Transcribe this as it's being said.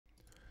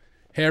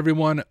Hey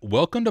everyone,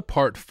 welcome to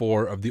part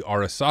 4 of the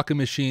Arasaka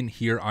machine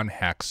here on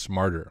Hack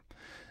Smarter.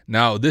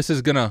 Now this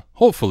is gonna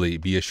hopefully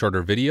be a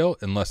shorter video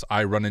unless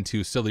I run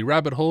into silly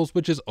rabbit holes,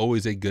 which is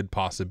always a good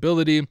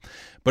possibility.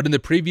 But in the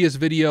previous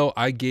video,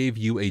 I gave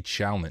you a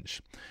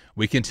challenge.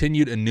 We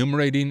continued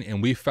enumerating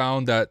and we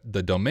found that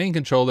the domain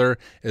controller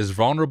is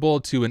vulnerable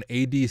to an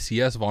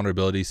ADCS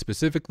vulnerability,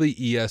 specifically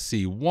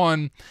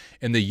ESC1,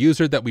 and the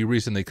user that we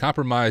recently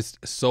compromised,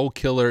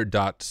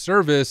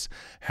 soulkiller.service,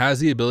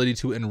 has the ability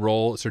to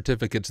enroll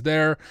certificates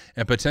there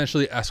and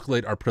potentially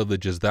escalate our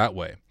privileges that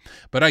way.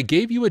 But I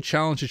gave you a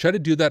challenge to try to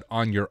do that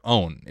on your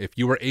own. If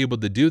you were able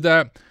to do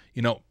that,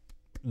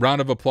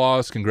 round of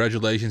applause,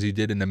 congratulations, you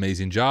did an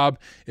amazing job.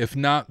 If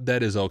not,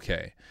 that is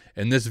okay.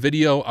 In this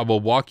video, I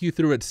will walk you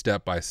through it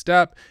step by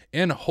step,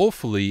 and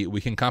hopefully we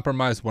can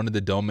compromise one of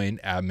the domain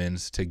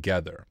admins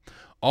together.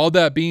 All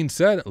that being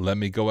said, let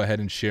me go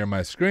ahead and share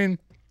my screen,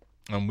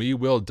 and we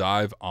will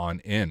dive on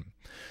in.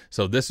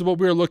 So this is what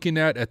we were looking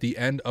at the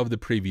end of the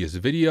previous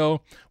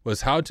video,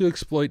 was how to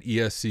exploit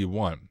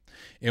ESC1.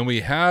 And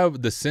we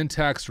have the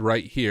syntax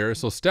right here.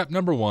 So step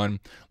number 1,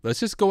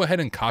 let's just go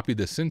ahead and copy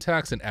the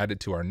syntax and add it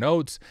to our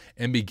notes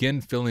and begin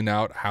filling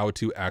out how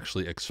to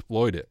actually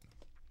exploit it.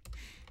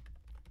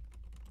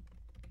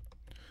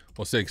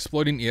 We'll say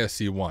exploiting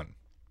ESC1.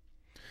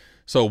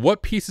 So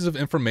what pieces of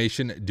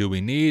information do we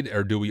need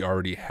or do we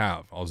already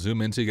have? I'll zoom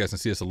in so you guys can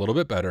see this a little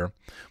bit better.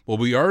 Well,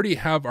 we already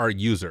have our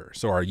user.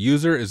 So our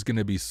user is going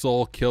to be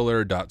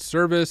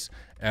soulkiller.service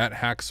at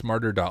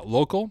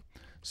hacksmarter.local.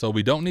 So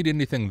we don't need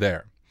anything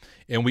there.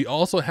 And we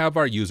also have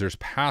our user's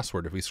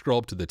password. If we scroll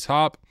up to the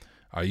top,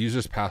 our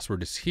user's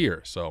password is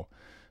here. So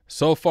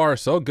far,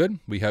 so good.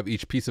 We have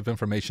each piece of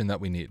information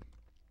that we need.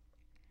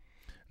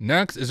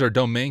 Next is our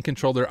domain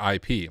controller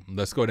IP.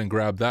 Let's go ahead and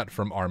grab that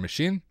from our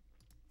machine.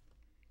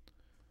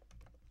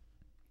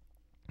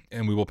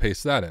 And we will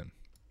paste that in.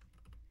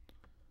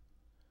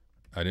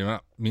 I do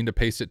not mean to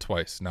paste it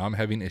twice. Now I'm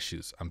having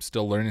issues. I'm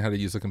still learning how to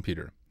use a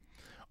computer.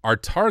 Our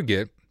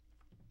target,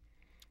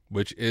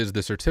 which is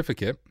the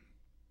certificate,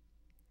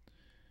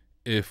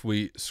 if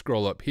we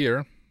scroll up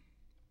here,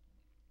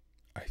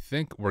 I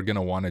think we're going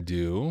to want to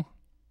do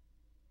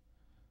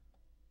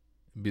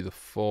be the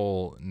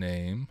full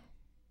name.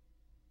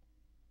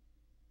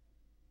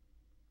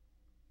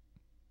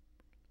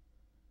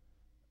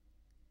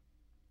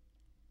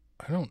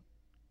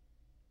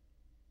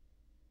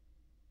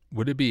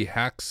 Would it be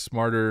Hack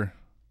Smarter?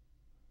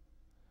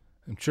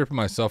 I'm tripping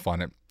myself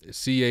on it.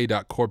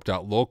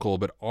 ca.corp.local,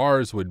 but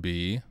ours would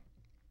be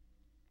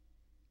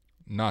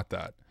not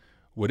that.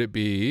 Would it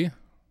be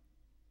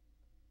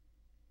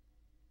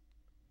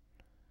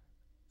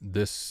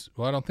this?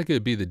 Well, I don't think it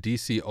would be the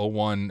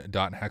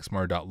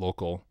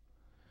dc01.hacksmarter.local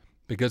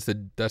because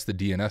that's the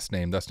DNS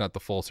name. That's not the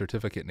full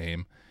certificate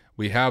name.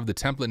 We have the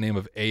template name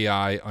of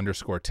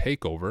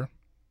AI_takeover.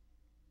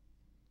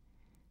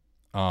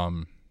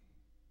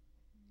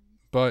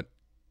 But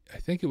I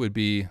think it would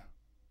be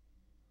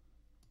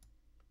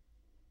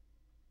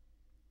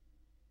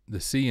the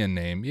CN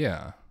name.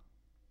 Yeah.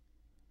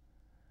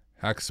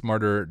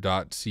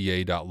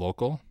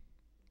 hacksmarter.ca.local.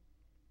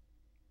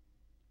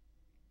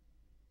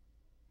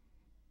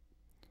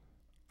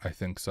 I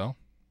think so.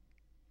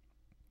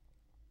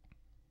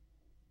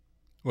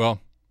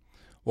 Well,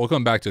 we'll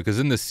come back to it because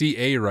in the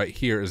CA right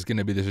here is going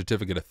to be the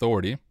certificate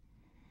authority,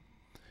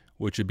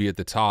 which would be at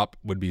the top,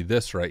 would be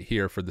this right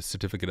here for the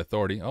certificate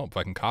authority. Oh, if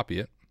I can copy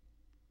it.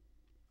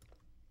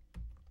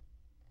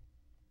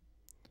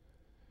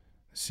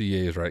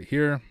 CA is right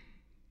here.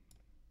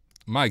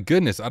 My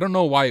goodness, I don't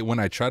know why when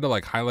I try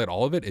to highlight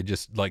all of it, it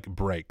just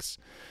breaks.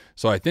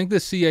 So I think the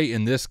CA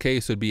in this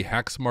case would be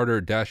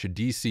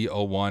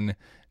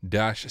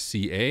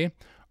hacksmarter-dc01-CA.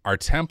 Our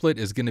template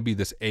is going to be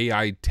this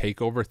AI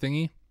takeover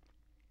thingy.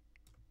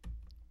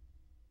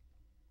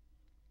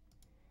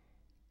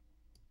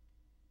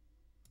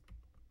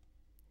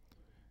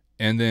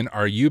 And then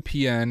our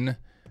UPN,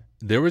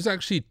 there was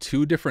actually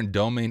 2 different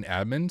domain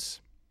admins.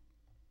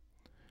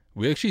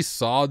 We actually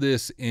saw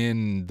this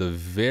in the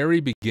very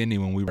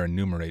beginning when we were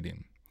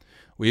enumerating.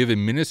 We have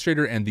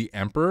administrator and the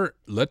emperor.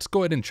 Let's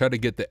go ahead and try to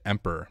get the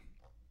emperor.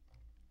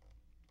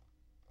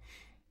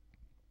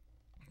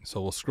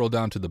 So we'll scroll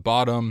down to the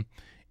bottom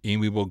and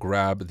we will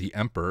grab the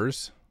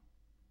emperors.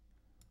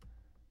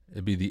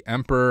 It'd be the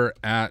emperor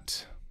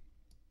at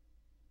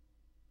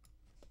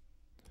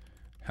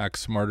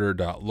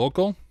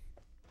hacksmarter.local.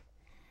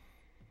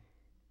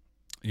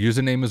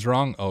 Username is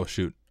wrong. Oh,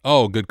 shoot.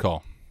 Oh, good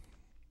call.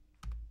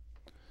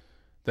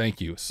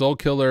 Thank you.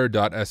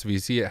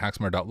 Soulkiller.svc at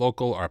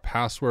hacksmarter.local. Our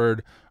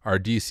password, our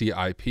DC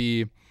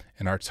IP,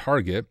 and our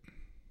target.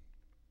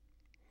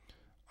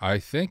 I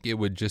think it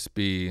would just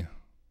be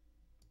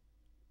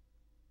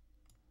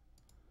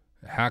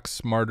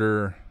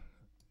hacksmarter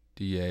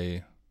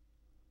DA.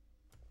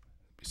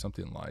 Be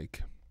something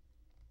like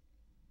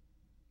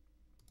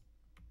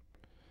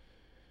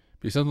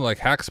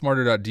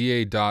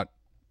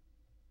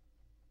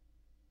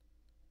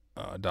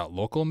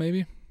hacksmarter.da.local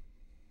maybe.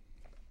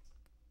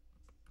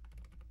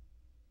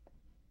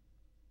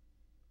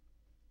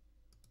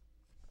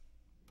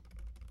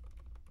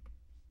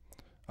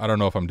 I don't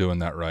know if I'm doing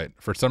that right.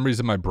 For some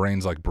reason, my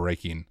brain's like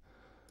breaking.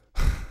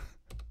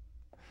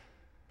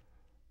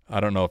 I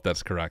don't know if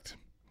that's correct.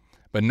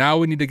 But now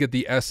we need to get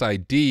the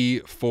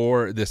SID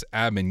for this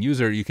admin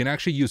user. You can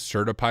actually use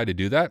Certify to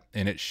do that,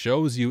 and it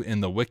shows you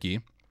in the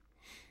wiki.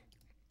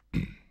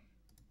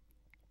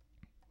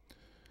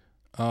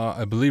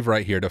 I believe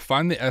right here, to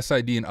find the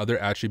SID and other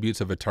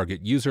attributes of a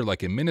target user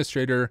like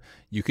administrator,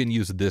 you can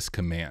use this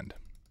command.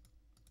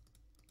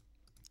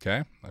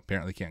 Okay, I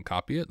apparently can't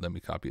copy it. Let me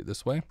copy it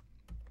this way.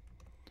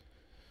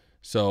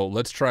 So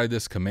let's try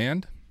this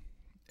command,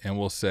 and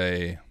we'll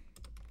say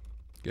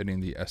getting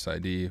the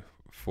SID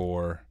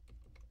for,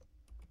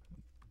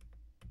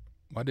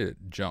 why did it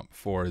jump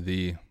for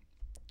the,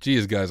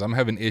 geez guys, I'm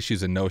having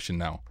issues in Notion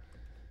now.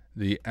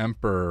 The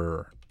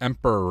emperor.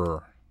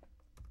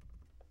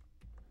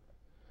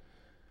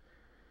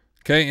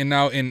 Okay, and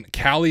now in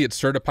Kali, it's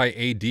certify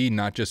AD,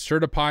 not just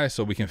certify,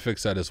 so we can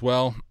fix that as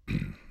well.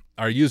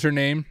 Our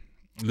username,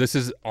 this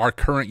is our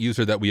current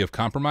user that we have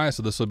compromised,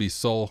 so this will be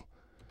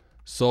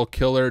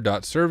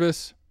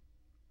soulkiller.service.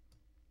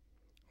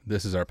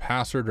 This is our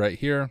password right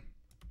here.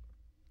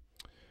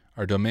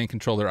 Our domain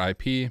controller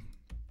IP.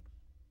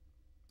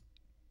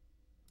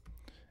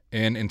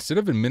 And instead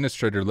of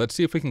administrator, let's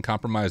see if we can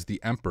compromise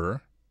the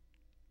emperor.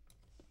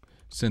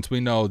 Since we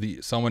know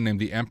someone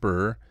named the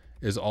emperor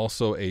is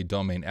also a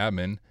domain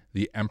admin,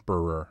 the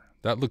emperor.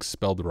 That looks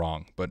spelled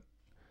wrong, but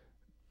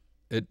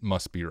it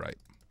must be right.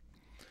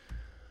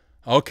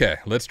 Okay,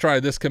 let's try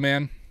this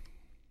command.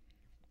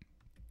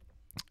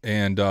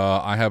 And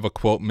I have a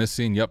quote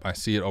missing. Yep, I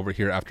see it over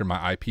here after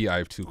my IP. I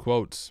have 2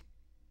 quotes.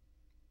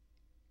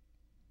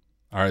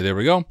 All right, there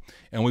we go.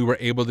 And we were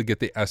able to get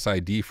the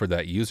SID for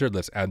that user.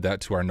 Let's add that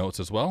to our notes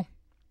as well.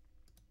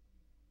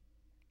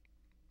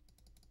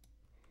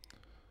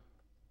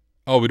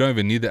 Oh, we don't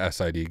even need the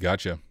SID.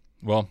 Gotcha.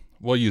 Well,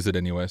 we'll use it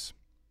anyways.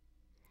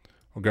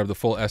 We'll grab the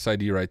full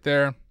SID right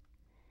there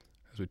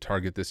as we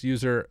target this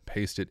user,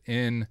 paste it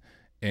in,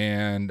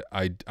 and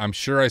I'm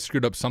sure I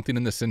screwed up something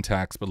in the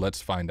syntax, but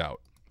let's find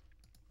out.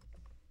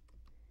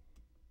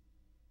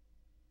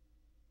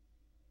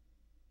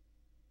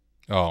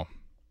 Oh.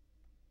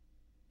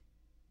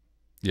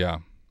 Yeah.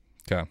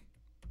 Okay.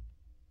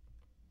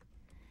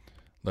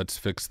 Let's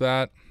fix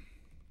that.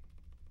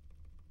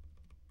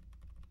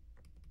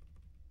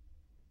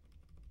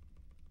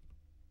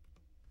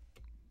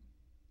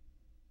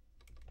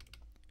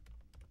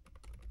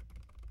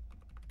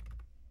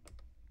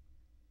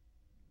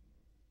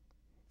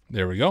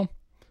 There we go.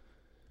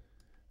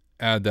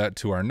 Add that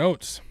to our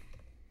notes.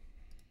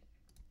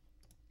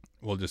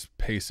 We'll just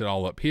paste it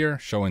all up here,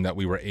 showing that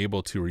we were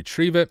able to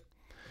retrieve it.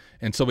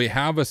 And so we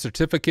have a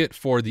certificate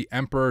for the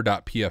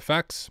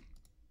emperor.pfx.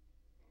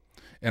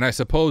 And I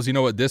suppose, you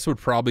know what, this would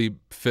probably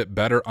fit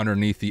better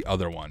underneath the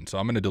other one. So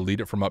I'm going to delete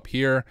it from up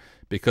here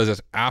because it's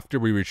after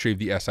we retrieve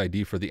the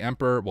SID for the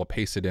emperor. We'll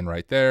paste it in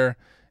right there.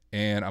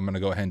 And I'm going to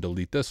go ahead and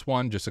delete this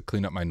one just to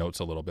clean up my notes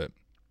a little bit.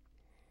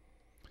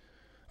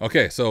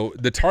 Okay, so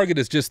the target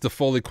is just the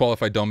fully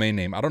qualified domain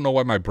name. I don't know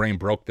why my brain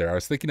broke there. I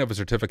was thinking of a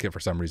certificate for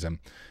some reason.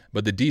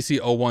 But the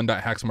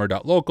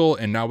dc01.hacksmart.local,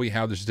 and now we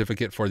have the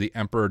certificate for the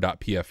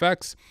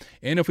emperor.pfx.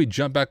 And if we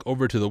jump back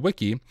over to the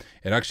wiki,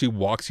 it actually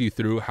walks you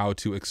through how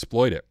to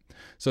exploit it.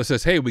 So it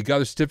says, hey, we got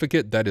the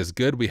certificate. That is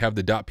good. We have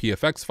the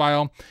 .pfx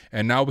file.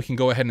 And now we can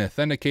go ahead and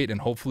authenticate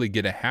and hopefully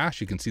get a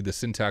hash. You can see the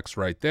syntax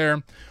right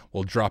there.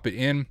 We'll drop it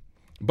in.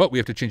 But we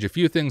have to change a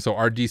few things. So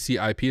our DC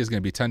IP is going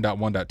to be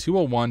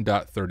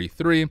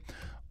 10.1.201.33.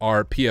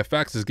 Our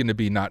PFX is going to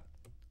be not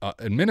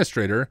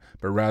administrator,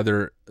 but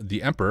rather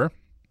the emperor,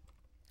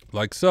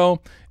 like so.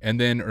 And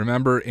then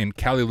remember in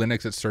Kali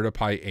Linux, it's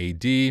certify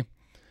AD. Hit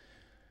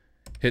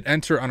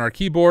enter on our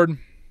keyboard,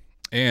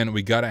 and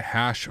we got a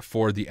hash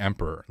for the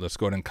emperor. Let's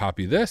go ahead and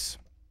copy this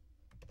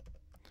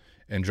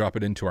and drop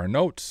it into our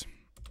notes.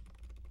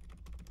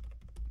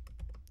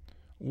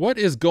 What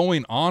is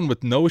going on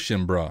with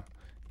Notion, bruh?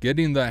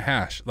 Getting the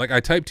hash. Like I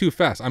typed too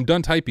fast. I'm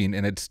done typing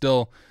and it's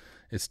still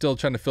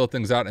trying to fill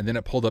things out, and then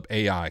it pulled up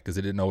AI because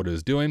it didn't know what it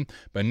was doing.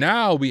 But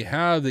now we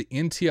have the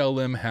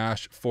NTLM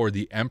hash for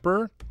the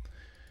emperor.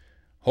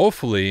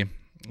 Hopefully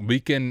we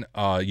can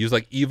use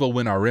like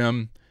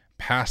Evil-WinRM,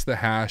 pass the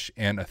hash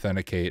and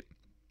authenticate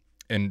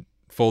and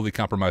fully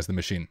compromise the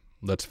machine.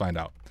 Let's find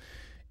out.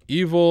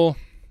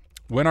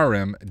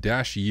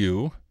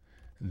 Evil-WinRM-U,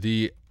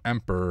 the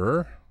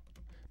emperor,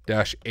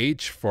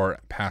 -H for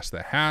pass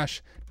the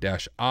hash,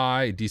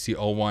 -I,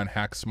 dc01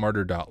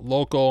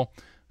 hacksmarter.local,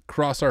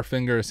 cross our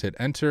fingers, hit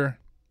enter.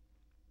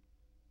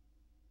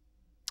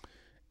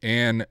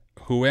 And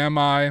who am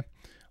I?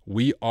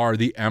 We are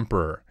the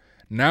emperor.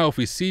 Now if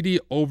we cd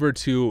over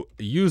to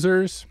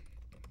users,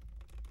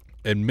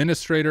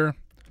 administrator,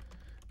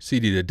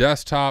 cd to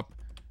desktop,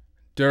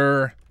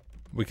 dir,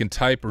 we can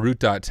type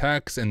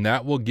root.txt, and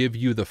that will give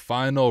you the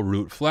final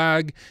root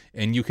flag,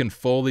 and you can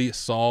fully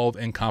solve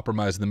and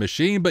compromise the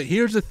machine. But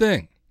here's the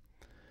thing.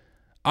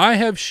 I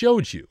have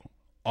showed you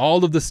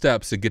all of the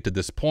steps to get to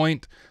this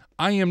point.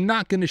 I am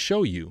not going to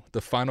show you the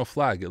final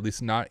flag, at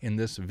least not in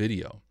this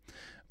video.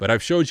 But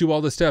I've showed you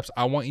all the steps.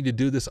 I want you to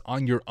do this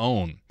on your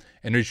own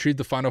and retrieve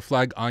the final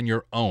flag on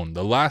your own.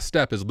 The last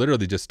step is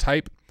literally just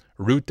type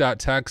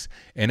root.txt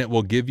and it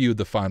will give you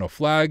the final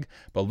flag.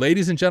 But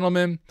ladies and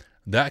gentlemen,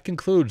 that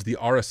concludes the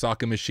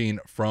Arasaka machine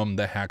from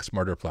the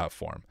HackSmarter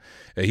platform.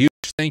 A huge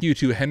thank you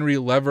to Henry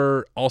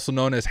Lever, also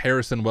known as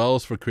Harrison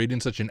Wells, for creating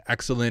such an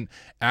excellent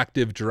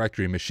Active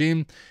Directory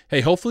machine.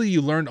 Hey, hopefully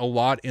you learned a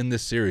lot in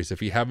this series.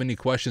 If you have any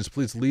questions,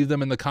 please leave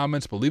them in the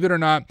comments. Believe it or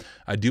not,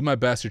 I do my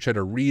best to try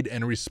to read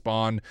and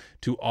respond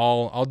to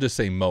all, I'll just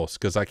say most,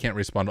 because I can't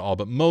respond to all,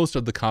 but most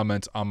of the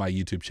comments on my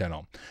YouTube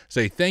channel.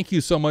 Say thank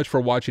you so much for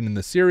watching in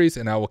the series,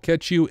 and I will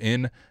catch you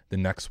in the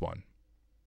next one.